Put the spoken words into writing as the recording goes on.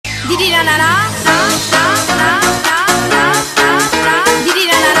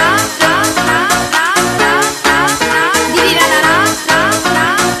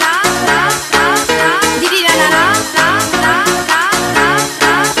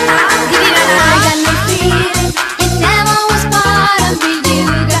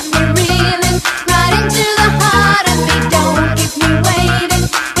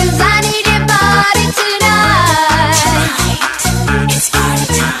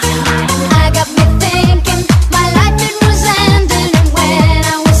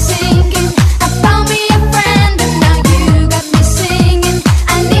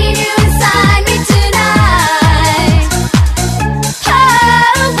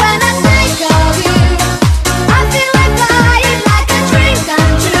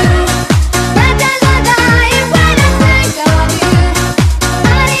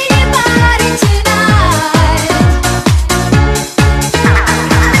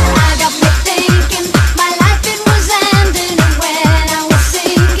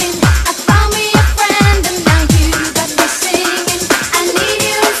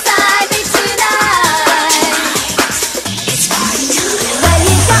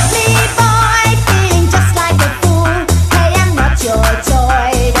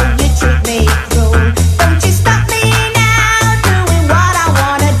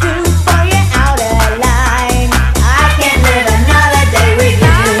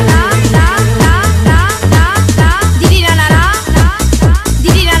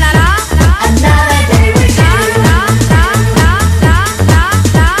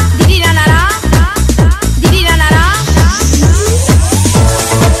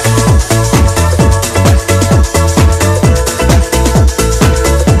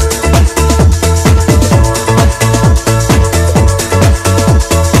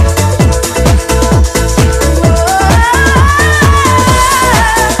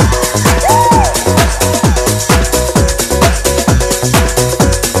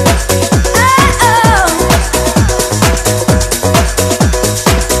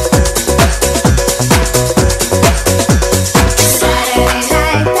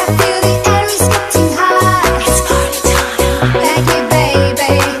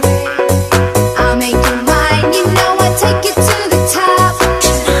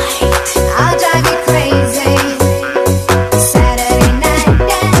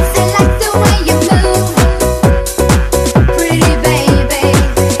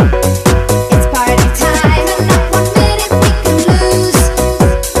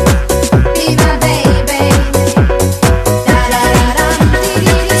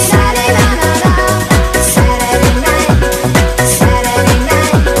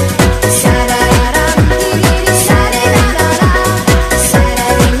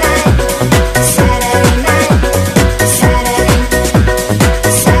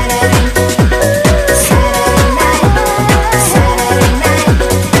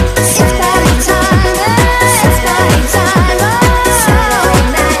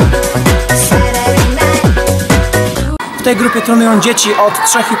W tej grupie trenują dzieci od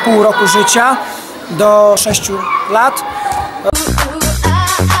 3,5 roku życia do 6 lat.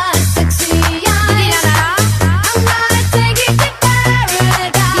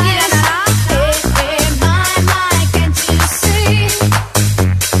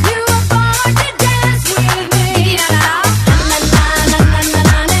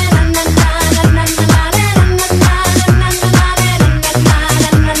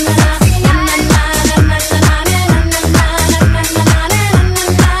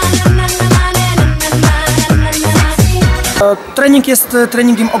 Trening jest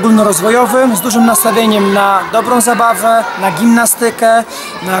treningiem ogólnorozwojowym z dużym nastawieniem na dobrą zabawę, na gimnastykę,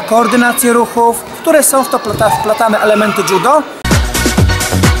 na koordynację ruchów, w które są w to wplatane elementy judo.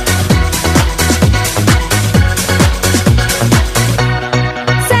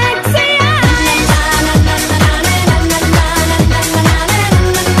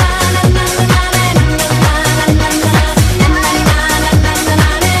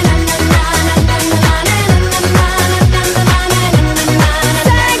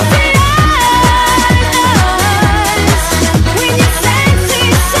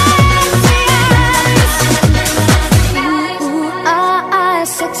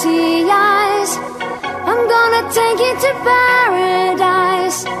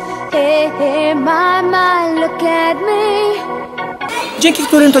 Dzięki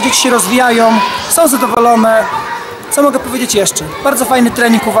którym to dzieci się rozwijają, są zadowolone. Co mogę powiedzieć jeszcze? Bardzo fajny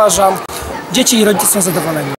trening uważam. Dzieci i rodzice są zadowoleni.